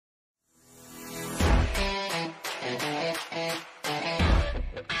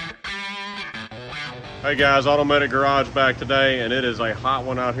Hey guys, Automatic Garage back today, and it is a hot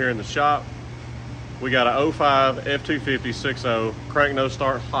one out here in the shop. We got a 05 F250 6.0 crank no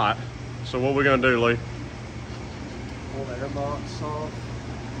start hot. So what we gonna do, Lee? Pull the air box off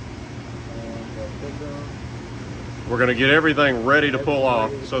and We're gonna get everything ready to pull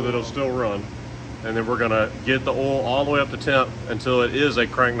off so that it'll still run. And then we're gonna get the oil all the way up to temp until it is a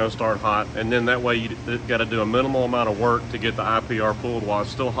crank no start hot. And then that way you gotta do a minimal amount of work to get the IPR pulled while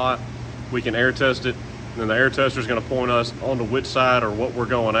it's still hot. We can air test it. And then the air tester is going to point us onto which side or what we're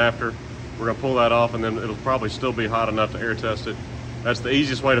going after. We're going to pull that off, and then it'll probably still be hot enough to air test it. That's the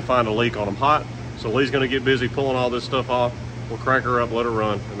easiest way to find a leak on them hot. So Lee's going to get busy pulling all this stuff off. We'll crank her up, let her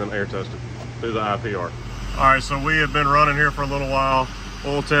run, and then air test it through the IPR. All right, so we have been running here for a little while.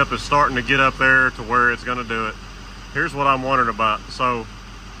 Oil temp is starting to get up there to where it's going to do it. Here's what I'm wondering about. So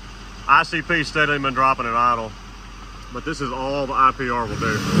ICP steadily been dropping at idle, but this is all the IPR will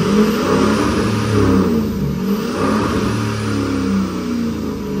do.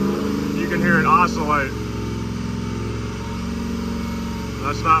 You can hear it oscillate.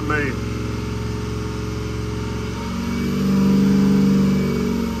 That's not me.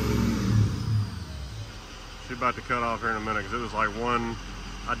 She's about to cut off here in a minute because it was like one.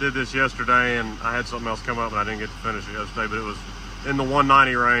 I did this yesterday and I had something else come up and I didn't get to finish it yesterday, but it was in the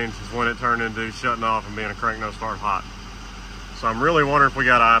 190 range is when it turned into shutting off and being a crank no start hot. So I'm really wondering if we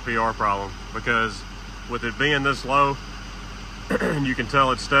got an IPR problem, because with it being this low, you can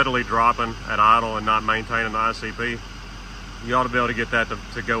tell it's steadily dropping at idle and not maintaining the ICP. You ought to be able to get that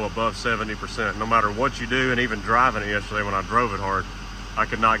to go above 70%. No matter what you do, and even driving it yesterday when I drove it hard, I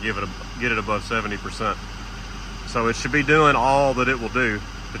could not get it above 70%. So it should be doing all that it will do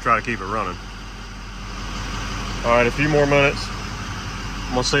to try to keep it running. All right, a few more minutes.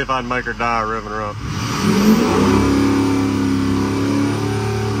 I'm gonna see if I can make her die revving her up.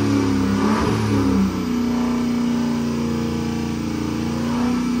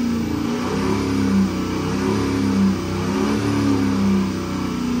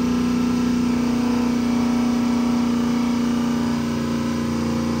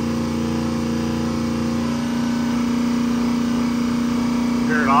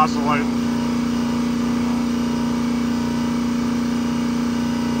 Hear it oscillate.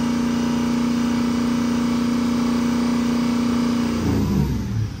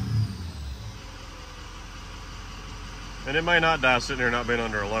 And it may not die sitting here not being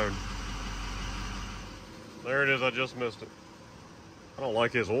under a load. There it is, I just missed it. I don't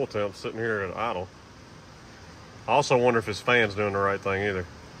like his oil temp sitting here at idle. I also wonder if his fan's doing the right thing either,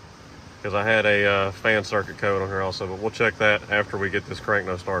 because I had a fan circuit code on here also, but we'll check that after we get this crank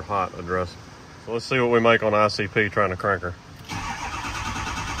no start hot addressed. So let's see what we make on ICP trying to crank her.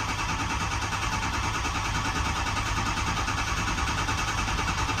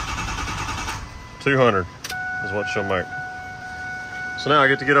 $200 is what she'll make. So now I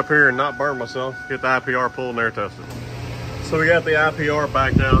get to get up here and not burn myself, get the IPR pulled and air tested. So we got the IPR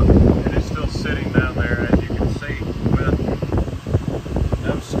backed out, and it's still sitting down there, as you can see, with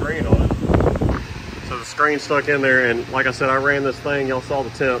no screen on it. So the screen's stuck in there, and like I said, I ran this thing, y'all saw the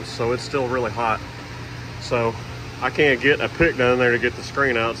temps, so it's still really hot. So I can't get a pick down there to get the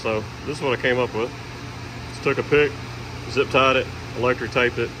screen out, so this is what I came up with. Just took a pick, zip tied it, electric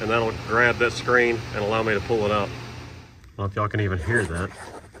taped it, and that'll grab that screen and allow me to pull it out. I don't know if y'all can even hear that.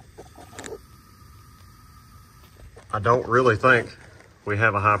 I don't really think we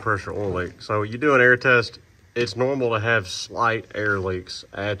have a high pressure oil leak. So you do an air test, it's normal to have slight air leaks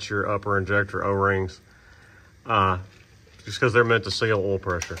at your upper injector O-rings, just because they're meant to seal oil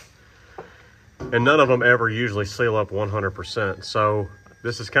pressure. And none of them ever usually seal up 100%. So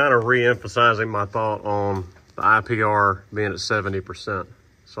this is kind of re-emphasizing my thought on the IPR being at 70%.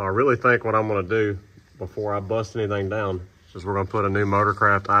 So I really think what I'm gonna do before I bust anything down is we're gonna put a new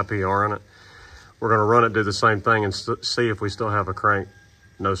Motorcraft IPR in it. We're gonna run it, do the same thing, and see if we still have a crank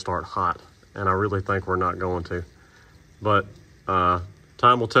no start hot. And I really think we're not going to. But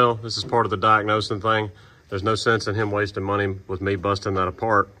time will tell. This is part of the diagnosing thing. There's no sense in him wasting money with me busting that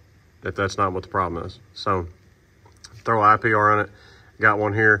apart if that's not what the problem is. So throw IPR in it. Got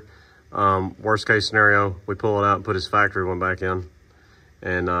one here. Worst case scenario, we pull it out and put his factory one back in,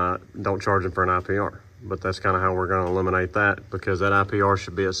 and don't charge him for an IPR. But that's kind of how we're going to eliminate that, because that IPR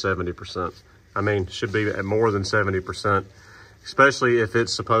should be at 70%. I mean, should be at more than 70%, especially if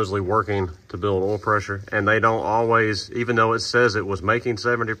it's supposedly working to build oil pressure. And they don't always, even though it says it was making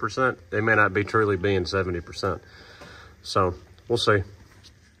 70%, they may not be truly being 70%. So we'll see.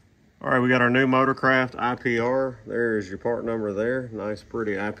 All right, we got our new Motorcraft IPR. There's your part number there. Nice,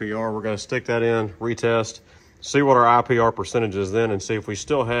 pretty IPR. We're gonna stick that in, retest, see what our IPR percentage is then, and see if we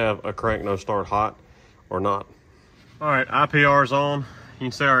still have a crank no start hot, or not. All right, IPR is on. You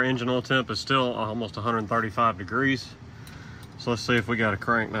can see our engine oil temp is still almost 135 degrees. So let's see if we got a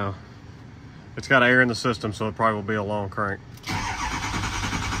crank now. It's got air in the system, so it probably will be a long crank.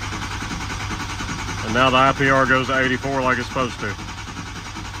 And now the IPR goes to 84 like it's supposed to.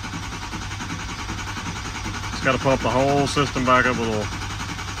 It's got to pump the whole system back up with oil.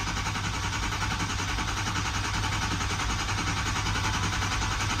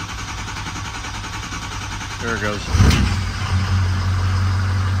 There it goes.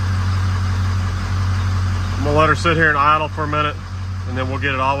 I'm gonna let her sit here and idle for a minute, and then we'll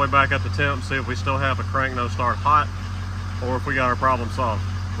get it all the way back at the temp and see if we still have the crank no start hot, or if we got our problem solved,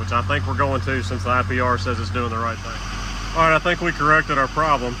 which I think we're going to, since the IPR says it's doing the right thing. All right, I think we corrected our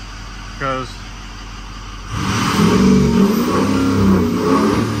problem, because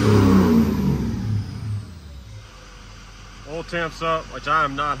oil temp's up, which I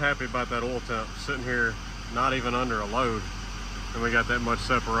am not happy about that oil temp sitting here not even under a load, and we got that much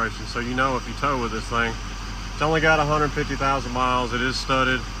separation. So you know, if you tow with this thing, it's only got 150,000 miles. It is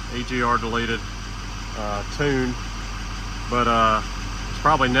studded, EGR deleted, tuned, but it's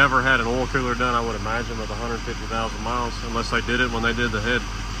probably never had an oil cooler done, I would imagine, with 150,000 miles, unless they did it when they did the head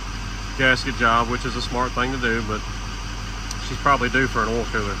gasket job, which is a smart thing to do, but she's probably due for an oil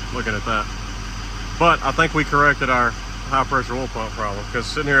cooler, looking at that. But I think we corrected our high pressure oil pump problem, because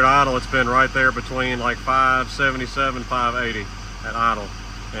sitting here at idle, it's been right there between like 577, 580 at idle.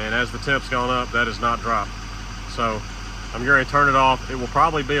 And as the temp's gone up, that has not dropped. So I'm going to turn it off. It will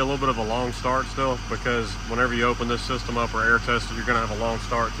probably be a little bit of a long start still, because whenever you open this system up or air test it, you're going to have a long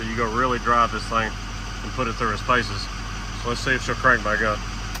start till you go really drive this thing and put it through its paces. So let's see if she'll crank back up.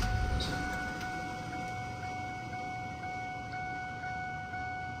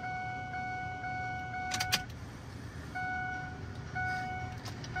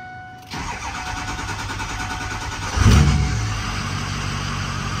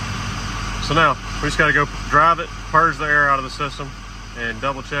 So now we just got to go drive it, purge the air out of the system, and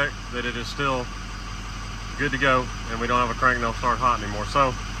double check that it is still good to go and we don't have a crank no start hot anymore.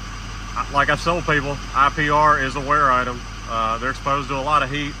 So like I've told people, IPR is a wear item. They're exposed to a lot of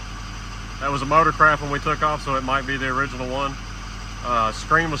heat. That was a motorcraft when we took off, so it might be the original one.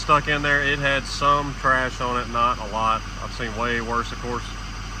 Screen was stuck in there. It had some trash on it, not a lot. I've seen way worse, of course.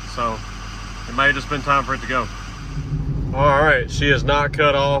 So it may have just been time for it to go. All right, she is not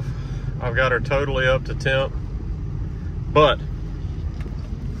cut off. I've got her totally up to temp, but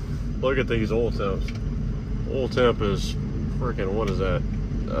look at these oil temps. Oil temp is freaking, what is that?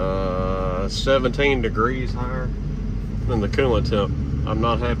 17 degrees higher than the coolant temp. I'm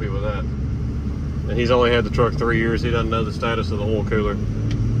not happy with that. And he's only had the truck 3 years. He doesn't know the status of the oil cooler,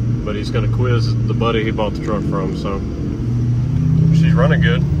 but he's gonna quiz the buddy he bought the truck from. So she's running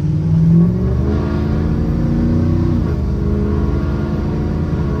good.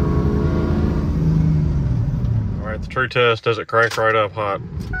 The true test, does it crank right up hot?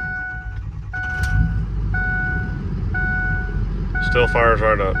 Still fires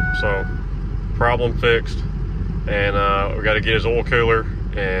right up. So problem fixed, and we got to get his oil cooler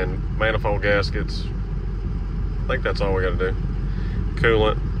and manifold gaskets. I think that's all we got to do.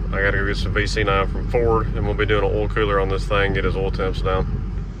 Coolant, I got to go get some VC9 from Ford, and we'll be doing an oil cooler on this thing, get his oil temps down.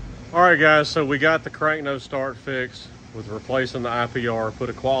 All right guys, so we got the crank no start fixed with replacing the IPR, put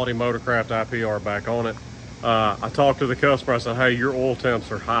a quality Motorcraft IPR back on it. I talked to the customer. I said, hey, your oil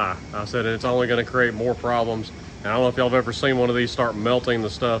temps are high. I said, it's only going to create more problems. And I don't know if y'all have ever seen one of these start melting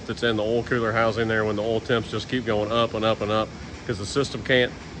the stuff that's in the oil cooler housing there when the oil temps just keep going up and up and up, because the system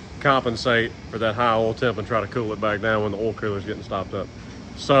can't compensate for that high oil temp and try to cool it back down when the oil cooler is getting stopped up.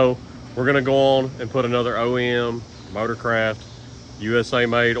 So we're going to go on and put another OEM Motorcraft USA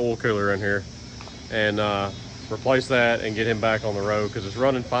made oil cooler in here and replace that and get him back on the road, because it's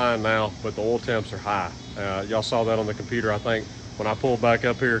running fine now, but the oil temps are high. Y'all saw that on the computer. I think when I pulled back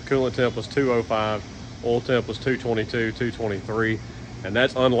up here, coolant temp was 205, oil temp was 222, 223, and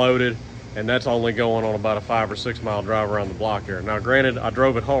that's unloaded, and that's only going on about a 5 or 6 mile drive around the block here. Now granted, I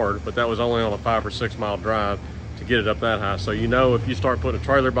drove it hard, but that was only on a 5 or 6 mile drive to get it up that high. So you know, if you start putting a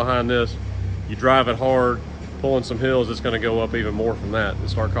trailer behind this, you drive it hard, pulling some hills, it's going to go up even more from that and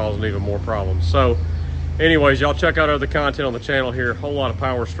start causing even more problems. So anyways, y'all check out other content on the channel here. A whole lot of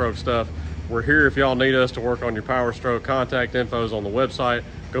Powerstroke stuff. We're here if y'all need us to work on your Powerstroke. Contact info is on the website.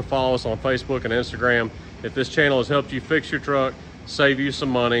 Go follow us on Facebook and Instagram. If this channel has helped you fix your truck, save you some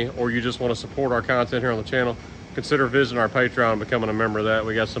money, or you just want to support our content here on the channel, consider visiting our Patreon and becoming a member of that.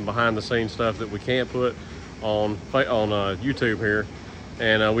 We got some behind the scenes stuff that we can't put on YouTube here,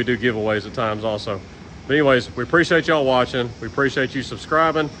 and we do giveaways at times also. But anyways, we appreciate y'all watching. We appreciate you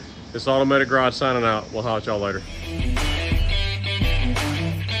subscribing, This Automated Garage signing out. We'll holler at y'all later.